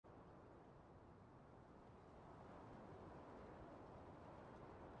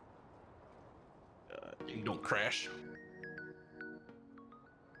game don't crash.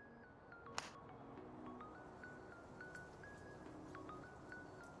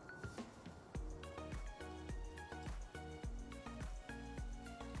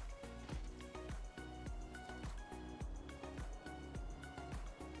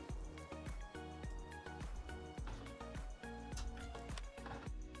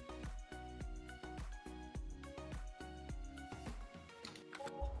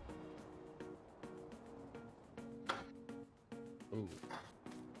 Ooh.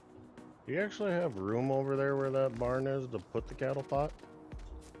 Do you actually have room over there where that barn is to put the cattle pot?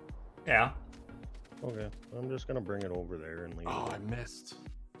 Yeah. Okay, I'm just gonna bring it over there and leave Oh, it. I missed.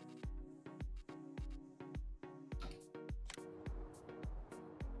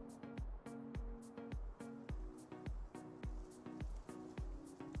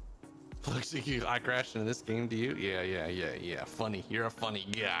 Looks like I crashed into this game, do you? Yeah. Funny. You're a funny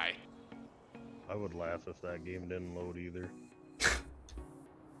guy. I would laugh if that game didn't load either.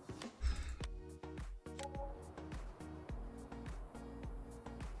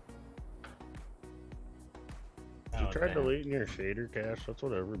 Did you try deleting your shader cache? That's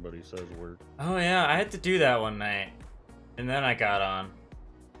what everybody says worked. Oh yeah, I had to do that one night. And then I got on.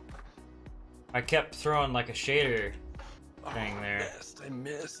 I kept throwing like a shader thing there. I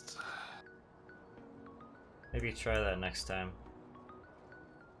missed. Maybe try that next time.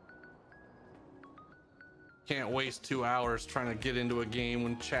 Can't waste 2 hours trying to get into a game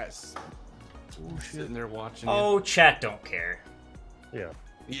when chat's sitting there watching Oh, you. chat don't care. Yeah.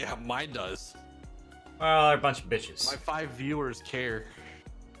 Yeah, mine does. Well, they're a bunch of bitches. My 5 viewers care.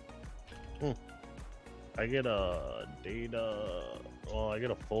 I get a I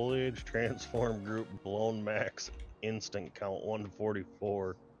get a foliage transform group blown max instant count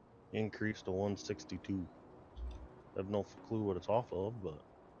 144 increased to 162. I have no clue what it's off of, but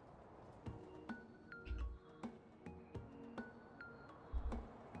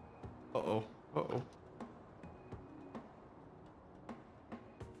Uh-oh.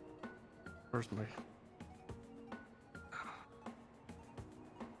 Where's my...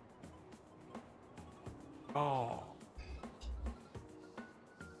 Oh.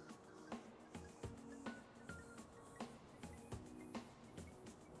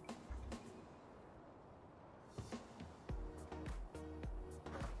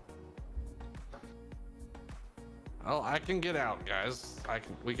 Well, I can get out, guys.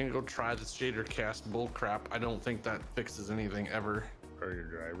 We can go try this shader cast bullcrap. I don't think that fixes anything ever. are your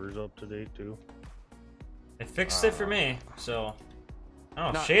drivers up to date too? It fixed it for me, so I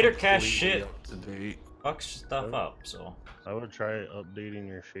don't know. Not Shader cache completely shit up to date. fucks stuff up, so I would try updating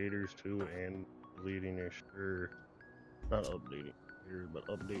your shaders too and deleting your not updating your but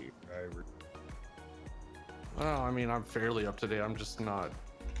update your driver. Well, I mean, I'm fairly up to date. I'm just not.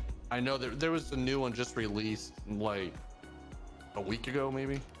 I know there was a new one just released like a week ago,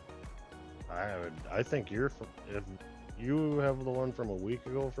 maybe. I think if you have the one from a week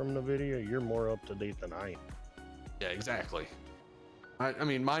ago from the video, you're more up to date than I am. Yeah, exactly. I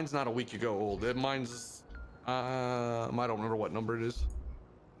mean, mine's not a week ago old. Mine's I don't remember what number it is.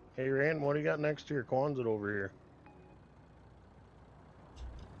 Hey Rand, what do you got next to your Quonset over here?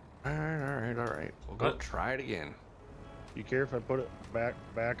 All right. We'll go try it again. You care if I put it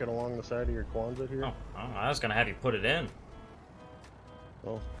back it along the side of your Quonset here? oh, I was gonna have you put it in.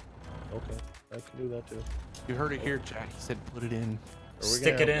 Oh, okay. I can do that too. You heard it here, Jack. He said put it in.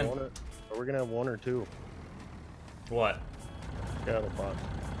 Stick it in. Are we gonna have one or two What? cattle pots?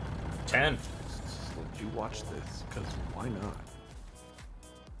 Let 10. you watch this, because why not?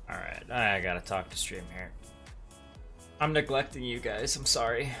 Alright, I gotta talk to stream here. I'm neglecting you guys, I'm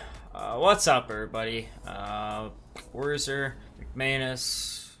sorry. What's up, everybody? Werzer,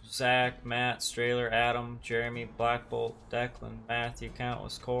 McManus, Zach, Matt, Strahler, Adam, Jeremy, Blackbolt, Declan, Matthew,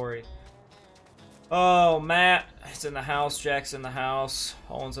 Countless, Corey. Oh, Matt, it's in the house, Jack's in the house,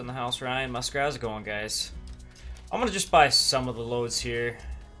 Owen's in the house, Ryan, Musker, how's it going, guys? I'm gonna just buy some of the loads here.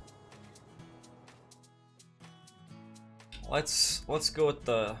 Let's go with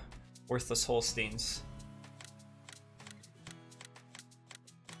the worthless Holsteins.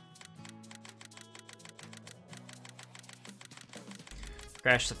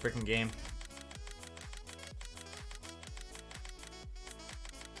 Crash the freaking game.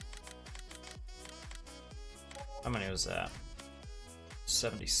 How many was that?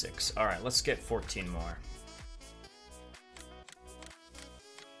 76. Alright, let's get 14 more.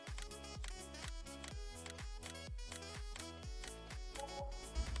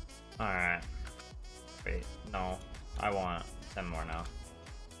 Alright. Wait, no. I want 10 more now.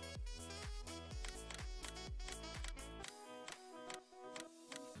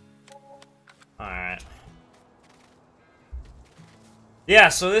 Alright. Yeah,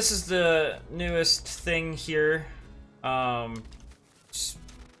 so this is the newest thing here. It's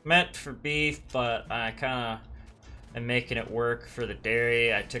meant for beef, but I kind of am making it work for the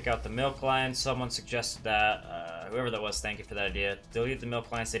dairy. I took out the milk lines. Someone suggested that. Whoever that was, thank you for that idea. Delete the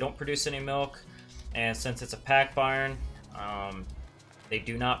milk lines. They don't produce any milk, and since it's a pack barn, they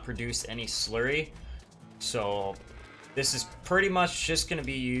do not produce any slurry. So this is pretty much just going to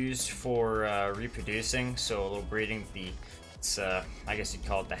be used for reproducing, so a little breeding. It's I guess you'd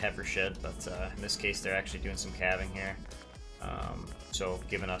call it the heifer shed, but in this case they're actually doing some calving here. So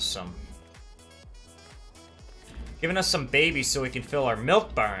giving us some babies so we can fill our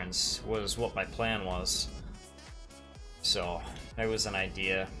milk barns was what my plan was. So that was an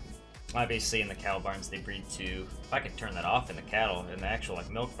idea. Obviously in the cow barns they breed too. If I could turn that off in the cattle, in the actual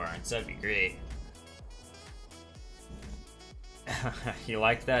like milk barns, that'd be great. You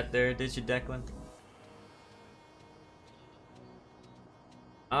liked that there, did you, Declan?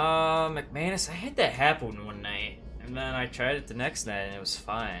 McManus, I had that happen one night, and then I tried it the next night and it was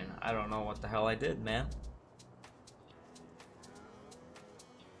fine. I don't know what the hell I did, man.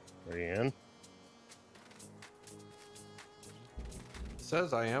 Are you in?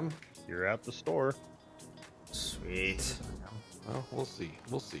 Says I am. You're at the store. Sweet. Well, we'll see.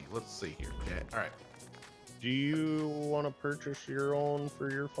 We'll see. Let's see here. Okay. All right. Do you want to purchase your own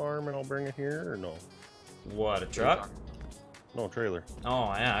for your farm and I'll bring it here, or no? What, a truck? No, trailer.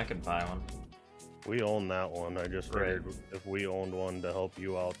 Oh, yeah, I could buy one. We own that one. I just figured if we owned one to help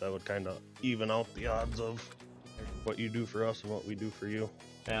you out, that would kind of even out the odds of what you do for us and what we do for you.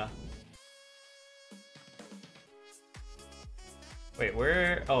 Yeah. Wait,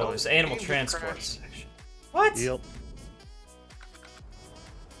 where? Oh, there's animal transport section. What? Yep.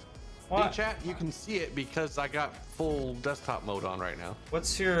 What? Hey, chat, you can see it because I got full desktop mode on right now.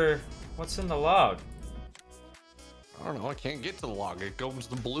 What's in the log? I don't know. I can't get to the log. It goes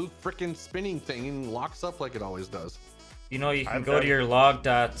the blue freaking spinning thing and locks up like it always does. You know, you can go to your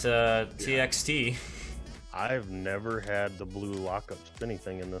log.txt. I've never had the blue lockup spinning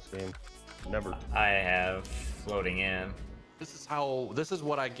thing in this game. Never. I have floating in. This is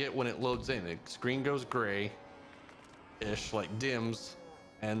what I get when it loads in. The screen goes gray-ish, like dims,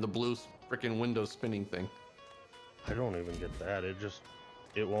 and the blue freaking window spinning thing. I don't even get that.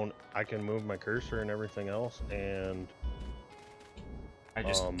 It won't. I can move my cursor and everything else, and I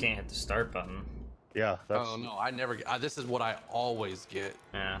just can't hit the start button. Yeah, that's. Oh no, I never get. This is what I always get.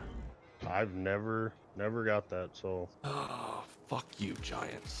 Yeah. I've never got that. So. Oh, fuck you,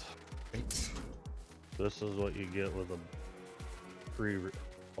 Giants. This is what you get with a free.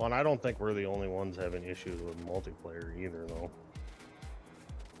 Well, and I don't think we're the only ones having issues with multiplayer either, though.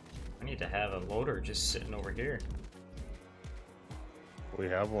 I need to have a loader just sitting over here. We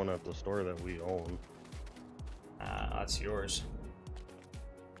have one at the store that we own. That's yours.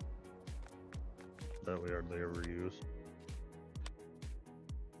 That we hardly ever use.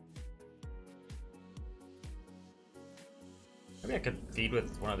 Maybe I could feed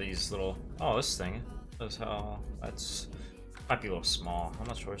with one of these little. Oh, this thing. That's how. That's might be a little small. How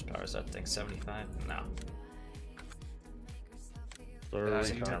much horsepower is that thing? 75? No. So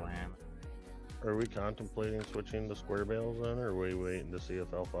are we contemplating switching to square bales then, or are we waiting to see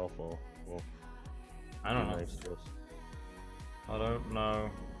if alfalfa will? I don't know. Nice to us? I don't know.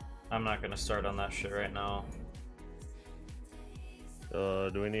 I'm not gonna start on that shit right now.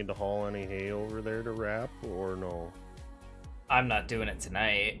 Do we need to haul any hay over there to wrap, or no? I'm not doing it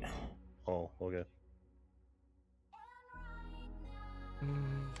tonight. Oh, okay.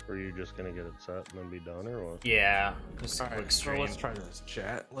 Are you just gonna get it set and then be done, or what? Yeah, just a quick Alright, so stream. let's try this,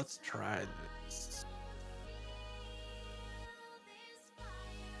 chat. Let's try this.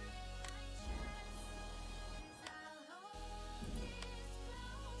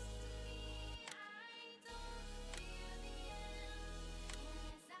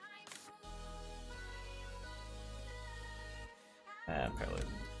 Probably.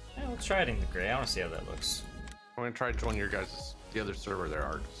 Yeah, let's try it in the gray. I want to see how that looks. I'm gonna try to join your guys' the other server there,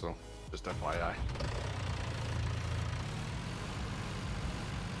 Art. So just FYI.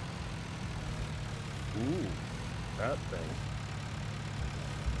 Ooh, that thing.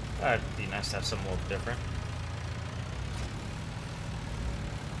 That'd be nice to have something a little different.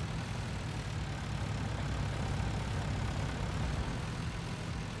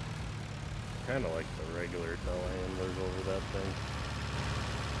 Kind of like the regular telehandlers over that thing.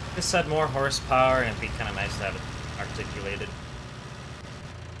 This had more horsepower and it'd be kind of nice to have it articulated.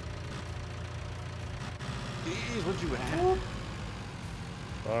 Jeez, what'd you have?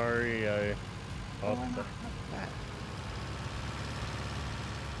 Sorry, I. Oh,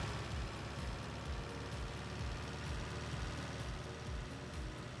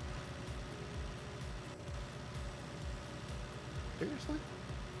 Seriously?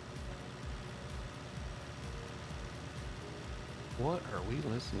 What are we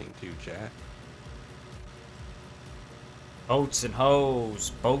listening to, chat? Boats and hoes,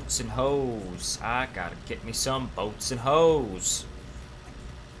 boats and hoes. I gotta get me some boats and hoes.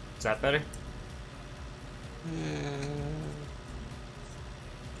 Is that better?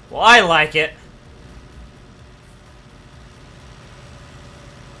 Well, I like it.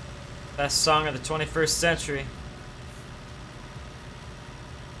 Best song of the 21st century.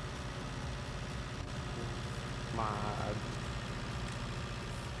 Mod.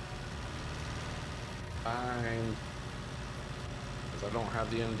 Fine. Because I don't have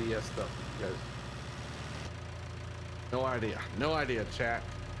the MDS stuff, you guys. No idea. No idea, chat.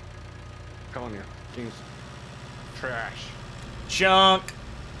 I'm telling you. Things trash. Junk.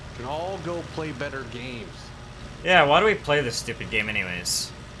 Can all go play better games. Yeah, why do we play this stupid game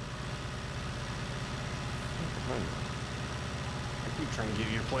anyways? I keep trying to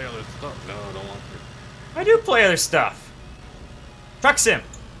get you to play other stuff. No, I don't want to. I do play other stuff. Truck sim.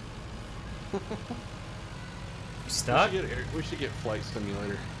 Stuck? We should get Flight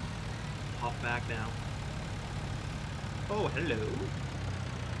Simulator. Hop back now. Oh, hello.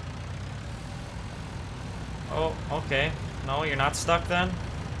 Oh, okay. No, you're not stuck then?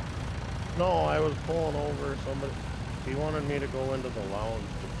 No, I was pulling over somebody. He wanted me to go into the lounge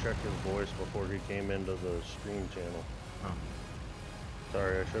to check his voice before he came into the stream channel. Oh.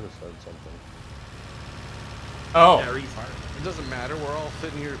 Sorry, I should have said something. Oh. Yeah, restart. It doesn't matter. We're all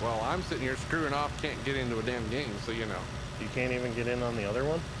sitting here. Well, I'm sitting here screwing off. Can't get into a damn game, so you know. You can't even get in on the other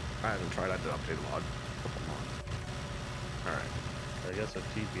one? I haven't tried. I did update a mod. Couple mods. All right. I guess if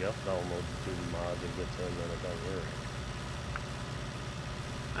TPF downloads the mod and gets in, then it doesn't work.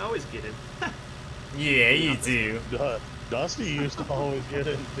 I always get it. Yeah, you do. Dusty used to always get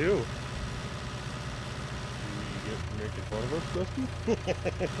in too. You making fun of us, Dusty?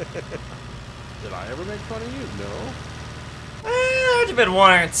 Did I ever make fun of you? No. It's been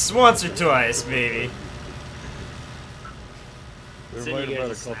once or twice, maybe. There Send might you have been a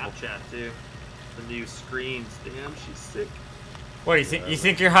guys a couple. Snapchat too. The new screens. Damn, she's sick. What do you think? You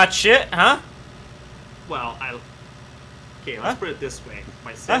think you're hot shit, huh? Well, okay, let's put it this way.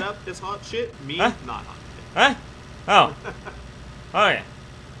 My setup is hot shit. Me, Huh? not hot shit. Huh? Oh. Oh yeah.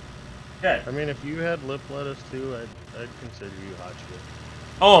 Good. I mean, if you had lip lettuce too, I'd consider you hot shit.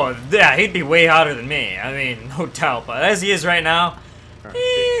 Oh, yeah, he'd be way hotter than me. I mean, no doubt. But as he is right now,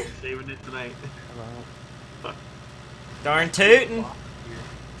 Saving it tonight. darn tootin'.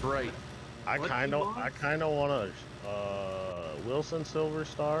 Right. I What kind you of want? want a Wilson Silver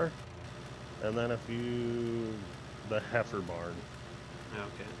Star, and then the Heifer Barn.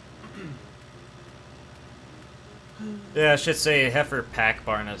 Okay. Yeah, I should say Heifer Pack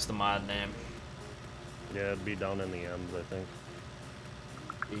Barn is the mod name. Yeah, it'd be down in the ends, I think.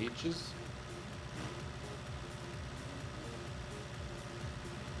 H's.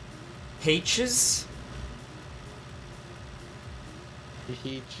 H's?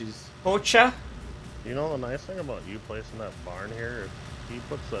 H's. Pocha? You know the nice thing about you placing that barn here, if he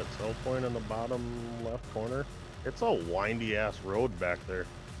puts that cell point in the bottom left corner, it's a windy ass road back there.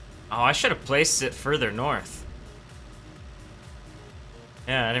 Oh, I should have placed it further north.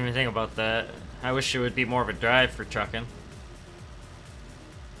 Yeah, I didn't even think about that. I wish it would be more of a drive for trucking.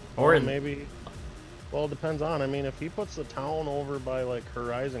 Or Or maybe, well, it depends on. I mean, if he puts the town over by like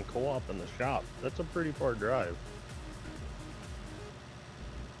Horizon Co-op and the shop, that's a pretty far drive.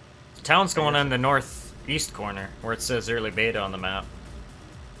 the town's going on the northeast corner, where it says early beta on the map.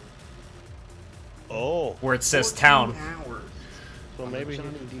 Oh, Where it says 14 town. hours. so maybe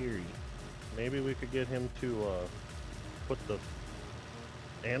Deary. maybe we could get him to put the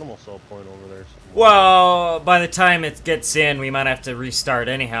animal cell point over there somewhere. Well, by the time it gets in, we might have to restart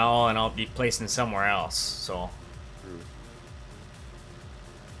anyhow, and I'll be placing somewhere else, so... True.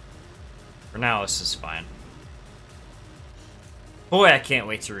 For now, this is fine. Boy, I can't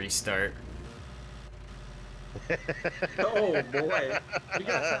wait to restart. Oh boy. You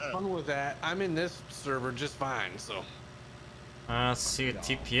guys have fun with that. I'm in this server just fine, so. Let's see what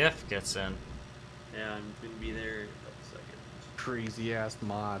TPF gets in. Yeah, I'm gonna be there in a couple seconds. Crazy ass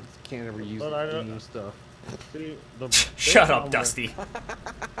mods. Can't ever use But I the don't- game stuff. See, the Shut big up, problem Dusty.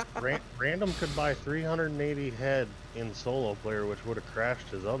 Random could buy 380 head in solo player, which would have crashed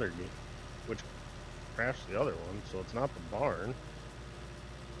his other game, which crashed the other one. So it's not the barn.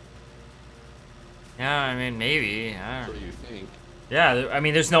 Yeah, I mean, maybe. I So don't... you think. Yeah, I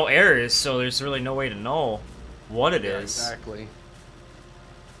mean, there's no errors, so there's really no way to know what it Yeah, is. exactly.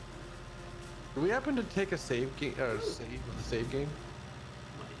 Do we happen to take a save game? Save game?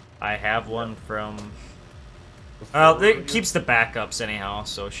 I have one from Well, it keeps the backups anyhow,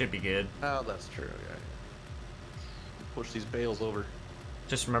 so it should be good. Oh, that's true. Yeah. Push these bales over.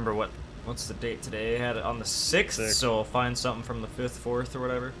 Just remember what's the date today? I had it on the 6th, so I'll find something from the 5th, 4th, or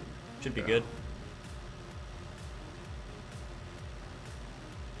whatever. Should be good.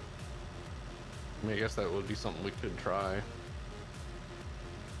 I mean, I guess that would be something we could try.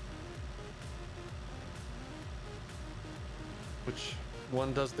 Which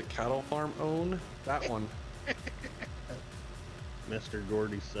one does the cattle farm own? That one. Mr.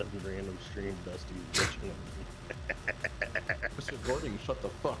 Gordy said random stream Dusty's bitching. Mr. Gordon, shut the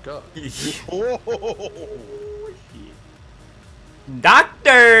fuck up.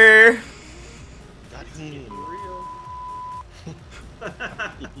 Doctor!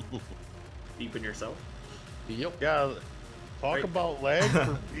 Beeping yourself. Yep. Yeah, talk Right. about lag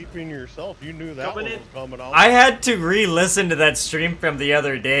for beeping yourself. You knew that one was coming out. I had to re-listen to that stream from the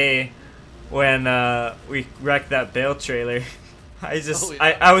other day when we wrecked that bale trailer. I just, Oh,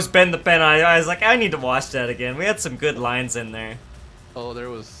 yeah. I was Ben the Pen. I was like, I need to watch that again. We had some good lines in there. Oh, there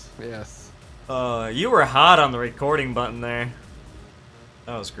was, yes. You were hot on the recording button there.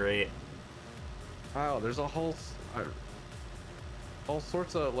 That was great. Wow, there's a whole, all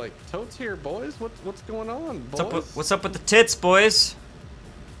sorts of like totes here, boys. What's going on, boys? What's up with the tits, boys?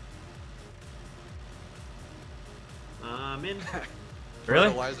 I'm in. Really?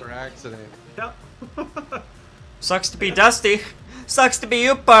 Fertilizer accident. Yep. Sucks to be Dusty. Sucks to be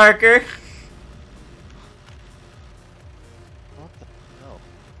you, Parker. What the hell?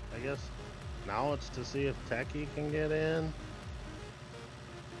 I guess now it's to see if Techie can get in.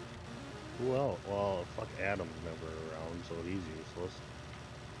 Who else? Well, fuck, Adam's never around, so he's useless.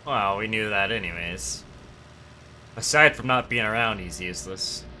 Well, we knew that anyways. Aside from not being around, he's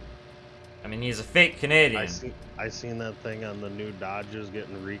useless. I mean, he's a fake Canadian. I seen that thing on the new Dodges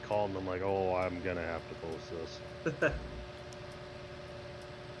getting recalled, and I'm like, oh, I'm gonna have to post this.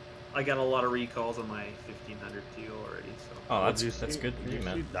 I got a lot of recalls on my 1500 too already. So. Oh, Did you that's see- good for did you, see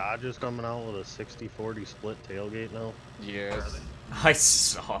man. Dodges coming out with a 60-40 split tailgate now? Yes. I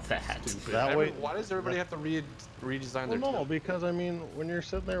saw that. Stupid. That way- Why does everybody have to redesign Well, their? no, because I mean, when you're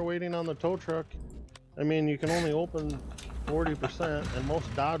sitting there waiting on the tow truck, I mean, you can only open 40%, and most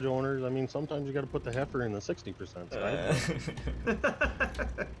Dodge owners, I mean, sometimes you got to put the heifer in the 60%, right? What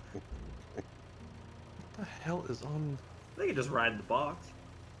the hell is on? They can just ride the box.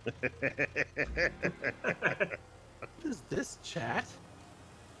 What is this, chat?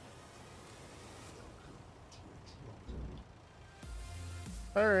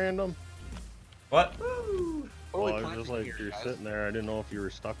 Hi, random. What? Woo! Well, Totally I was planting just like, here, you're guys. sitting there. I didn't know if you were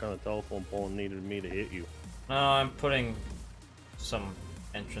stuck on a telephone pole and needed me to hit you. No, I'm putting some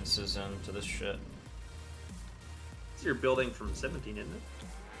entrances into this shit. It's your building from 17, isn't it?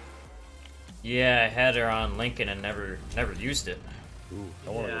 Yeah, I had her on Lincoln and never used it. Ooh, I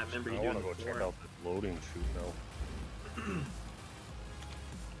want to Yeah, I remember you go doing it check before. out this loading chute now. It's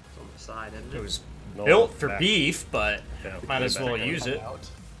on the side, isn't it? It was No, built for back. beef, but Yeah, might as back well there. use it.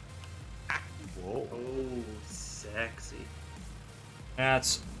 Whoa. Oh, sexy.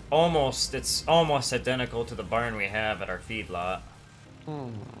 It's almost identical to the barn we have at our feedlot.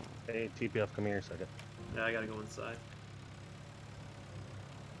 Hey, TPF, come here a second. Yeah, I gotta go inside.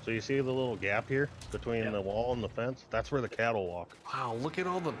 So you see the little gap here between Yeah. the wall and the fence? That's where the cattle walk. Wow, look at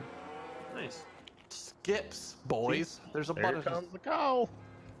all the Nice. skips, boys. There's a There bunch of. comes the cow.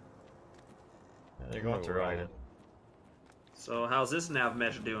 Yeah, they're going through all Right. of it. So how's this nav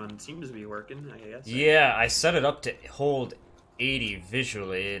mesh doing? Seems to be working, I guess. Yeah, I set it up to hold 80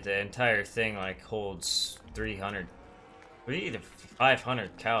 visually. The entire thing like holds 300, either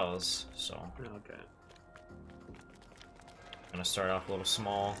 500 cows. So I'm Okay. gonna start off a little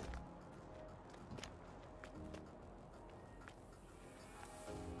small.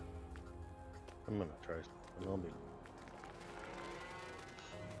 I'm gonna try something. I'll be...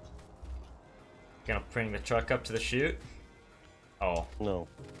 Gonna bring the truck up to the chute. Oh, No.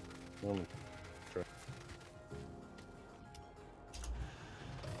 I'm gonna try.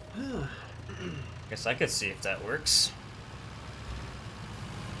 guess I could see if that works.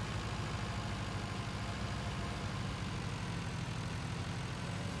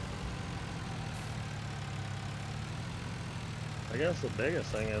 I guess the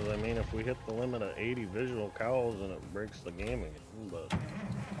biggest thing is, I mean, if we hit the limit of 80 visual cows, then it breaks the game again. But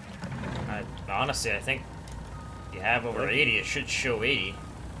Honestly, I think if you have over 80, it should show 80.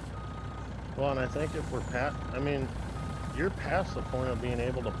 well, and I think if we're past, I mean, you're past the point of being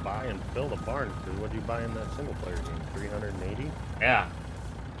able to buy and fill the barn. Because what do you buy in that single player game? 380. Yeah.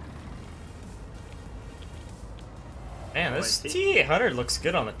 Man, Oh, I this see. T800 looks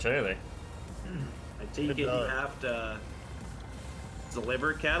good on the trailer. I take it, you have to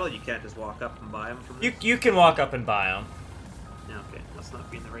deliver cattle. You can't just walk up and buy them from this? You can walk up and buy them. Yeah, okay, must not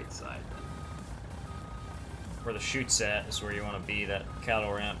be in the right side then. Where the chute's at is where you want to be, that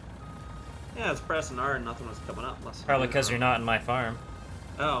cattle ramp. Yeah, it's pressing R and nothing was coming up. Probably because you're not in my farm.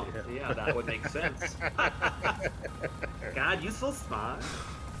 Oh, yeah, that would make sense. God, you so smart.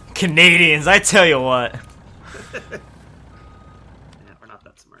 Canadians, I tell you what. Yeah, we're not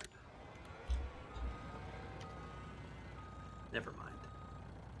that smart. Never mind.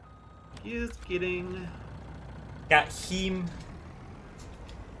 Just kidding. Got him.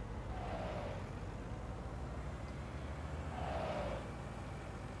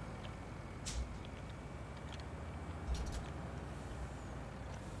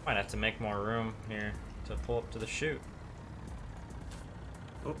 Might have to make more room here to pull up to the chute.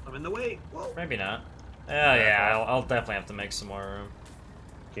 Oh, I'm in the way. Whoa. Maybe not. Yeah, I'll definitely have to make some more room.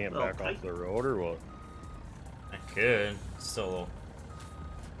 Can't Well, back off the road or what? I could. It's still a little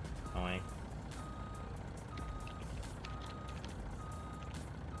annoying.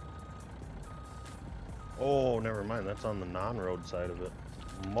 Oh, never mind. That's on the non-road side of it.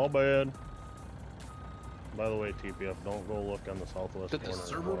 My bad. By the way, TPF, don't go look on the southwest Did the corner.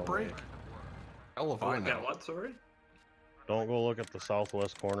 server break? Hell if I Got know. what, sorry? Don't go look at the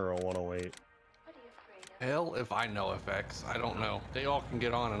southwest corner of 108. Hell if I know, FX. I don't know. They all can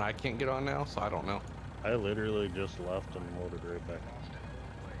get on and I can't get on now, so I don't know. I literally just left and loaded right back.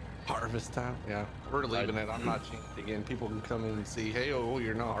 Harvest time? Yeah. We're leaving it. I'm not changing it again. People can come in and see, hey, oh,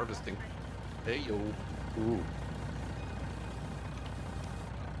 you're not harvesting. Hey, yo. Ooh.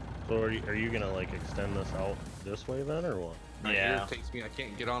 So are you gonna like extend this out this way then, or what? Right Yeah. here it takes me, I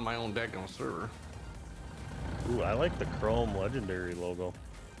can't get on my own daggone server. Ooh, I like the Chrome Legendary logo.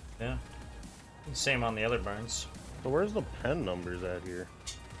 Yeah. Same on the other barns. So where's the pen numbers at here?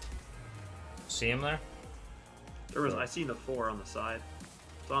 See him there? There was, I seen the 4 on the side.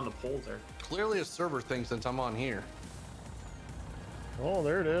 It's on the poles there. Clearly a server thing since I'm on here. Oh,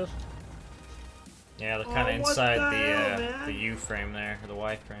 there it is. Yeah, they're kind of what inside the hell, man? the U frame there, or the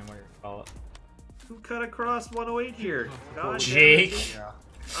Y frame, whatever you call it. Who cut across 108 here? God Jake. damn it. Yeah.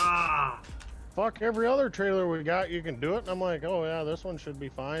 Ah! Fuck, every other trailer we got, you can do it. And I'm like, oh yeah, this one should be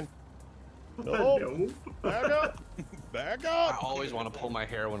fine. Nope. No. Back up. Back I up. always want to pull my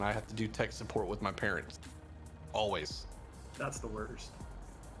hair when I have to do tech support with my parents. Always. That's the worst.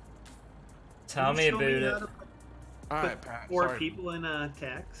 Tell Can me you about show it. how to Alright, put Pat. 4 Sorry. people in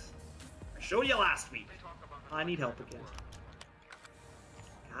tax? I showed you last week. I need help again.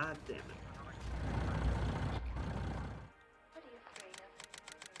 God damn it.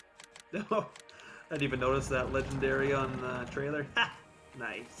 No, I didn't even notice that legendary on the trailer. Ha!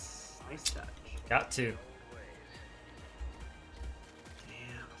 Nice. Nice touch. Got to. Damn.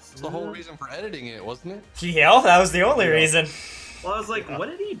 That's the whole reason for editing it, wasn't it? Yeah, that was the only reason. Well, I was like, what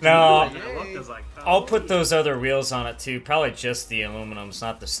did he do? No. And I looked, I was like, oh, I'll put those other wheels on it too. Probably just the aluminums,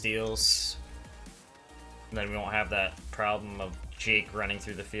 not the steels. And then we won't have that problem of Jake running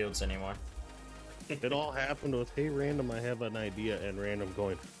through the fields anymore. It all happened with, hey, random, I have an idea, and random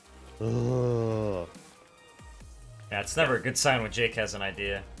going, ugh. Yeah, it's never a good sign when Jake has an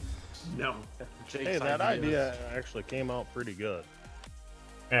idea. No. Jake's Hey, that ideas. idea actually came out pretty good.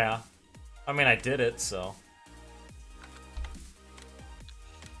 Yeah. I mean, I did it, so.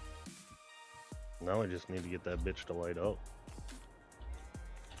 Now we just need to get that bitch to light up.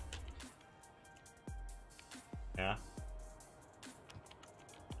 Yeah.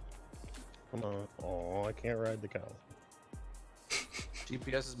 Come on. Oh, I can't ride the cow.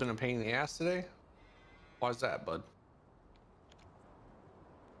 GPS has been a pain in the ass today. Why's that, bud?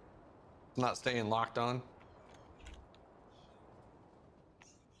 It's not staying locked on.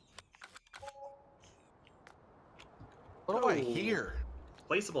 What do I hear?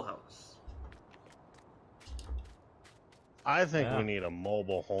 Placeable house. I think Yeah. we need a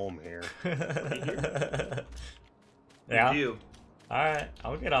mobile home here. Yeah. We do. Alright,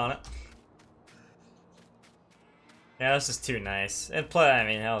 I'll get on it. Yeah, this is too nice. And play, I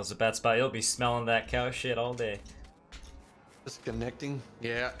mean, hell, it's a bad spot. You'll be smelling that cow shit all day. Disconnecting?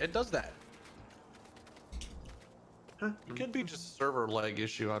 Yeah, it does that. Huh? It could be just a server lag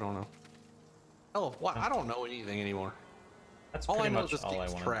issue. I don't know. Oh, what? I don't know anything anymore. That's All I pretty know much is this all I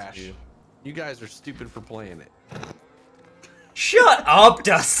game's wanted trash. to do. You guys are stupid for playing it. Shut up,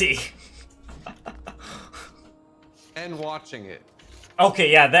 Dusty! And watching it.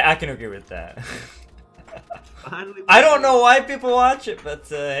 Okay, yeah, that, I can agree with that. Finally, I don't know why people watch it, but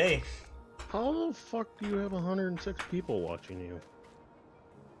hey. How the fuck do you have 106 people watching you?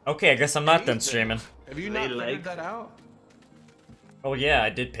 Okay, I guess I'm not done Anything. streaming. Have you They not like- figured that out? Oh yeah, I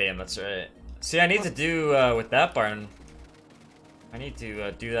did pay him, that's right. See, I need to do with that barn. I need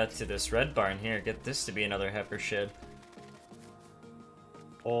to do that to this red barn here. Get this to be another heifer shed.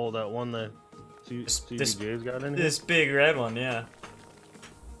 Oh, that one that CBJ's got in here? This big red one, yeah.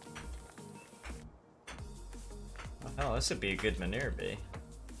 Oh, this would be a good manure bay.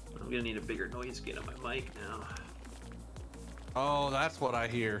 I'm gonna need a bigger noise gate on my mic now. Oh, that's what I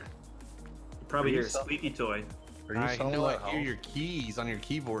hear. You probably hear a squeaky toy. I know I hear your keys on your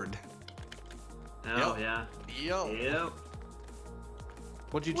keyboard. Oh, yeah. Yep.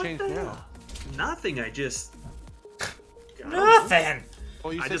 What'd you change the now? hell? Nothing, I just... Nothing!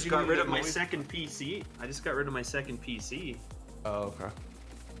 Oh, you I said just you got needed rid a of my noise- second PC. I just got rid of my second PC. Oh, okay.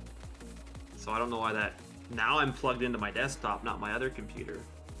 So I don't know why that... Now I'm plugged into my desktop, not my other computer.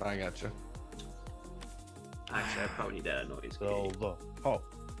 I gotcha. Actually, I probably need that noise Till gate. the house.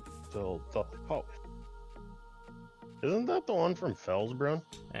 Till the house. Isn't that the one from Felsbrunn?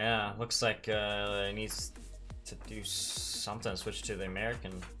 Yeah, looks like it needs to do something, switch to the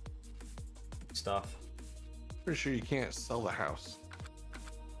American stuff. Pretty sure you can't sell the house.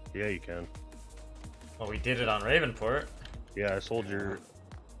 Yeah, you can. Well, we did it on Ravenport. Yeah, I sold the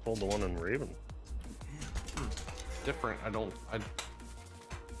one in Raven. Different. I don't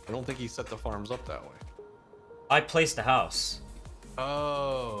think he set the farms up that way. I placed the house.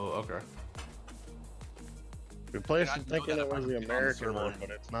 Oh, okay. We placed I it know thinking that it was might the be on the American server. one, but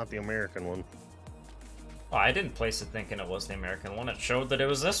it's not the American one. Oh, I didn't place it thinking it was the American one. It showed that it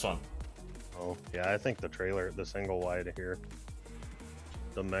was this one. Oh, yeah, I think the trailer, the single wide here.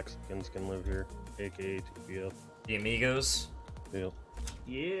 The Mexicans can live here, aka TPF. The Amigos. Yeah.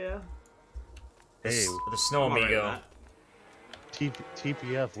 Yeah. Hey, The Snow I'm alright with Amigo. that.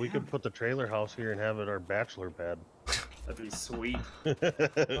 TPF, we could put the trailer house here and have it our bachelor pad. That'd be sweet.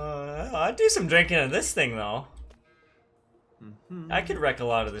 I'd do some drinking in this thing, though. Mm-hmm. I could wreck a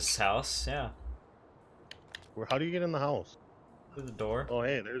lot of this house, yeah. How do you get in the house? Through the door. Oh,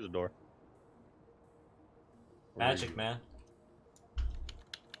 hey, there's a door. Where are Magic, you? man.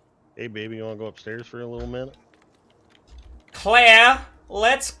 Hey, baby, you want to go upstairs for a little minute? Claire,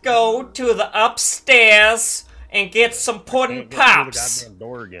 let's go to the upstairs and get some pudding Can't get through pops. the goddamn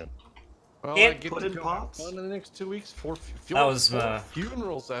door again. Well, It- I get to Pudding go pops? have fun in the next 2 weeks. Four funerals,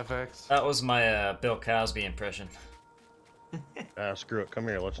 FX. That was my Bill Cosby impression. Screw it. Come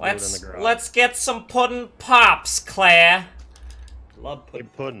here. Let's do it in the garage. Let's get some pudding pops, Claire. Love Hey,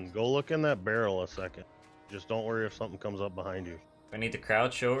 Puddin', go look in that barrel a second. Just don't worry if something comes up behind you. I need to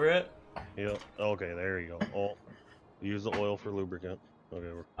crouch over it. Yep. Okay, there you go. Oh, use the oil for lubricant. Okay,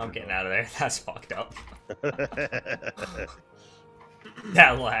 I'm getting out of there. That's fucked up.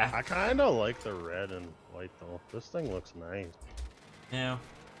 That laugh. I kind of like the red and white though. This thing looks nice. Yeah.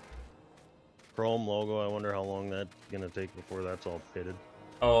 Chrome logo. I wonder how long that's gonna take before that's all pitted.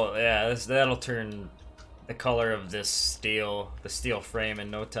 Oh yeah, that'll turn the color of this steel, the steel frame, in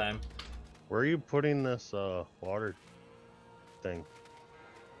no time. Where are you putting this water thing?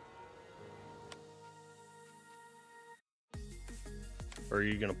 Or are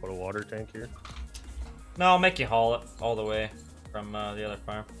you gonna put a water tank here? No, I'll make you haul it all the way from the other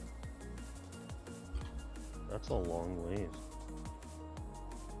farm. That's a long ways.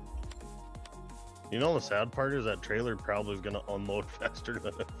 You know the sad part is that trailer probably is gonna unload faster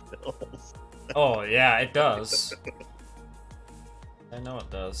than it fills. Oh yeah, it does. I know it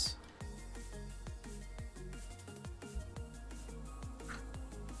does.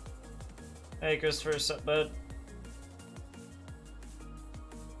 Hey Christopher, what's up, bud?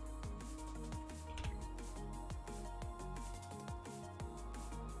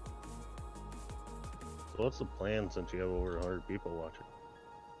 So what's the plan since you have over 100 people watching?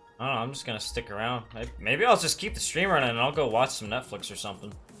 I don't know, I'm just gonna stick around. Maybe I'll just keep the stream running and I'll go watch some Netflix or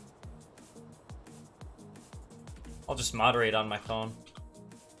something. I'll just moderate on my phone.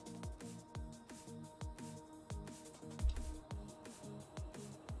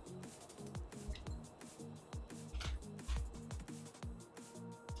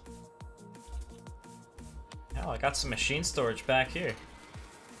 Hell, I got some machine storage back here.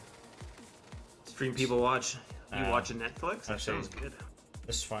 Stream people watch. You Uh, watching Netflix? That actually- sounds good.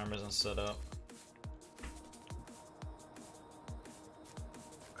 This farm isn't set up.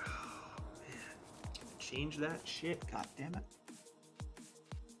 Change that shit. God damn it.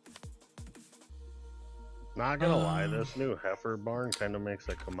 Not gonna lie, this new heifer barn kind of makes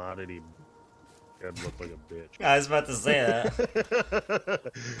that commodity shed look like a bitch. I was about to say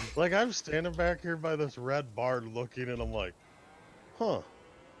that. Like I'm standing back here by this red barn looking and I'm like, huh.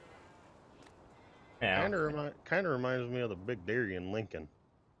 Yeah. Kind of reminds me of the big dairy in Lincoln.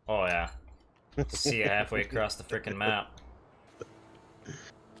 Oh yeah. See you halfway across the freaking map.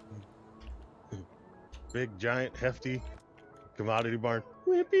 Big, giant, hefty commodity barn.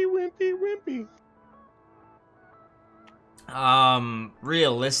 Wimpy, wimpy, wimpy.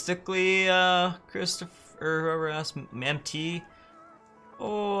 Realistically, Christopher, or whoever asked, MT,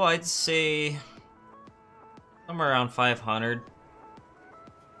 oh, I'd say somewhere around 500.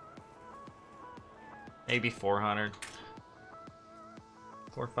 Maybe 400.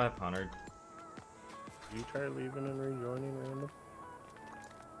 400 or 500. You try leaving and rejoining random?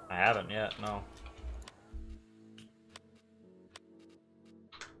 I haven't yet, no.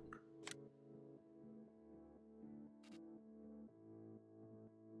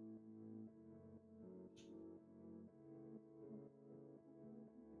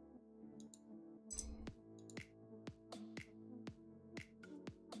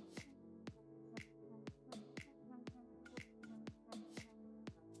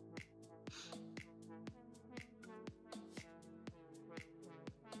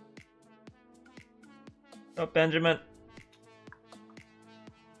 Oh, Benjamin.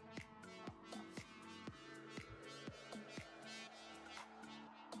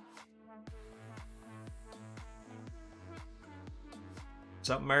 What's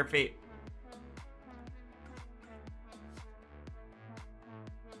up, Murphy?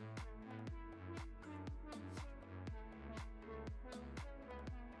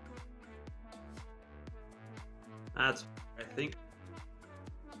 That's, I think.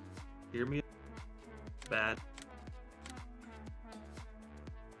 Hear me? Bad.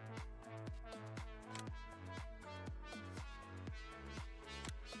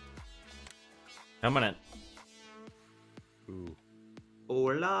 Coming in. Ooh.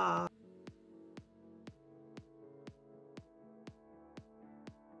 Hola.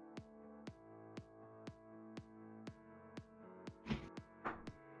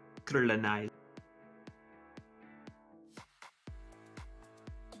 Colonize.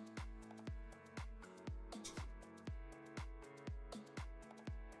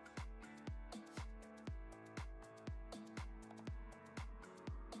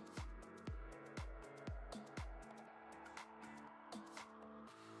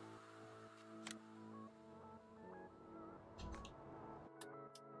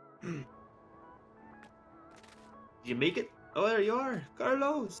 Did you make it? Oh, there you are,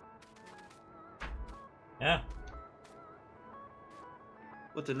 Carlos. Yeah,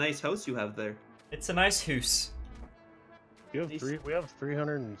 What a nice house you have there. it's a nice house. You have Nice. three. We have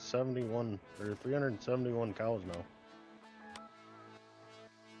 371 or 371 cows now.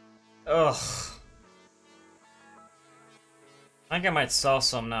 Ugh. I think I might sell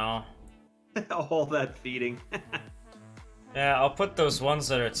some now. All that feeding. Yeah, I'll put those ones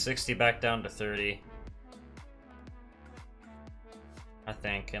that are at 60 back down to 30. I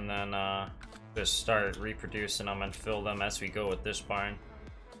think, and then just start reproducing them and fill them as we go with this barn.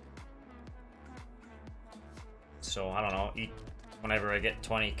 So, I don't know, whenever I get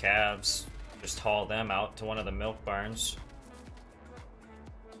 20 calves, just haul them out to one of the milk barns.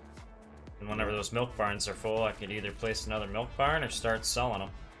 And whenever those milk barns are full, I could either place another milk barn or start selling them.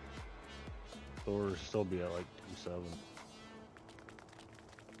 So we'll still be at like 2.7.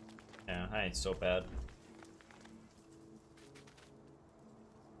 Yeah, that ain't so bad.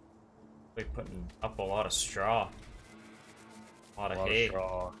 We're putting up a lot of straw. A lot of hay.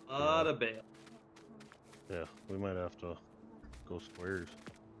 straw. Lot of bale. Yeah, we might have to go squares.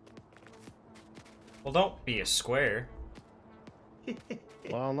 Well, don't be a square.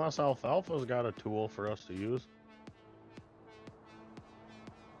 Well, unless Alfalfa's got a tool for us to use.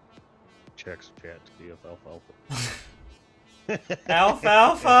 Checks chat to see if Alfalfa.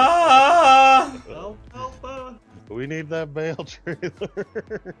 Alfalfa! Alfalfa. We need that bale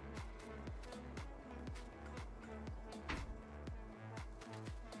trailer.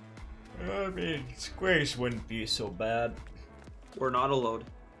 I mean, squares wouldn't be so bad. We're not a load.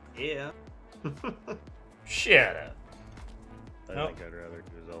 Yeah. Shut up. I Nope. think I'd rather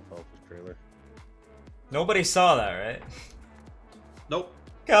use Alfalfa's trailer. Nobody saw that, right? Nope.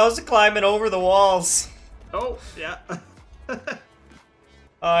 Cows are climbing over the walls. Oh, yeah.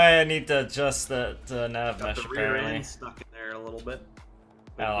 Oh, I need to adjust the nav Got mesh the rear apparently. end stuck in there a little bit.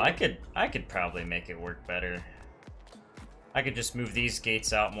 Well, I could probably make it work better. I could just move these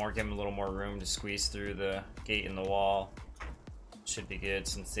gates out more, give them a little more room to squeeze through the gate in the wall. Should be good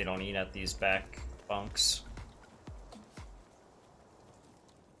since they don't eat at these back bunks.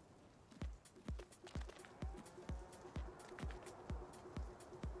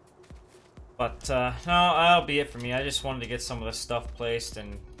 But no, that'll be it for me. I just wanted to get some of the stuff placed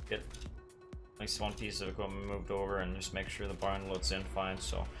and get at least one piece of equipment moved over and just make sure the barn loads in fine.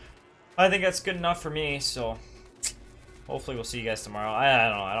 So I think that's good enough for me. So hopefully we'll see you guys tomorrow. I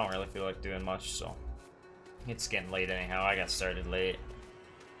don't know. I don't really feel like doing much. So It's getting late anyhow. I got started late.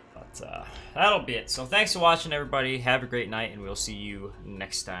 But that'll be it. So thanks for watching, everybody. Have a great night, and we'll see you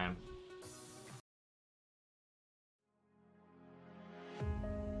next time.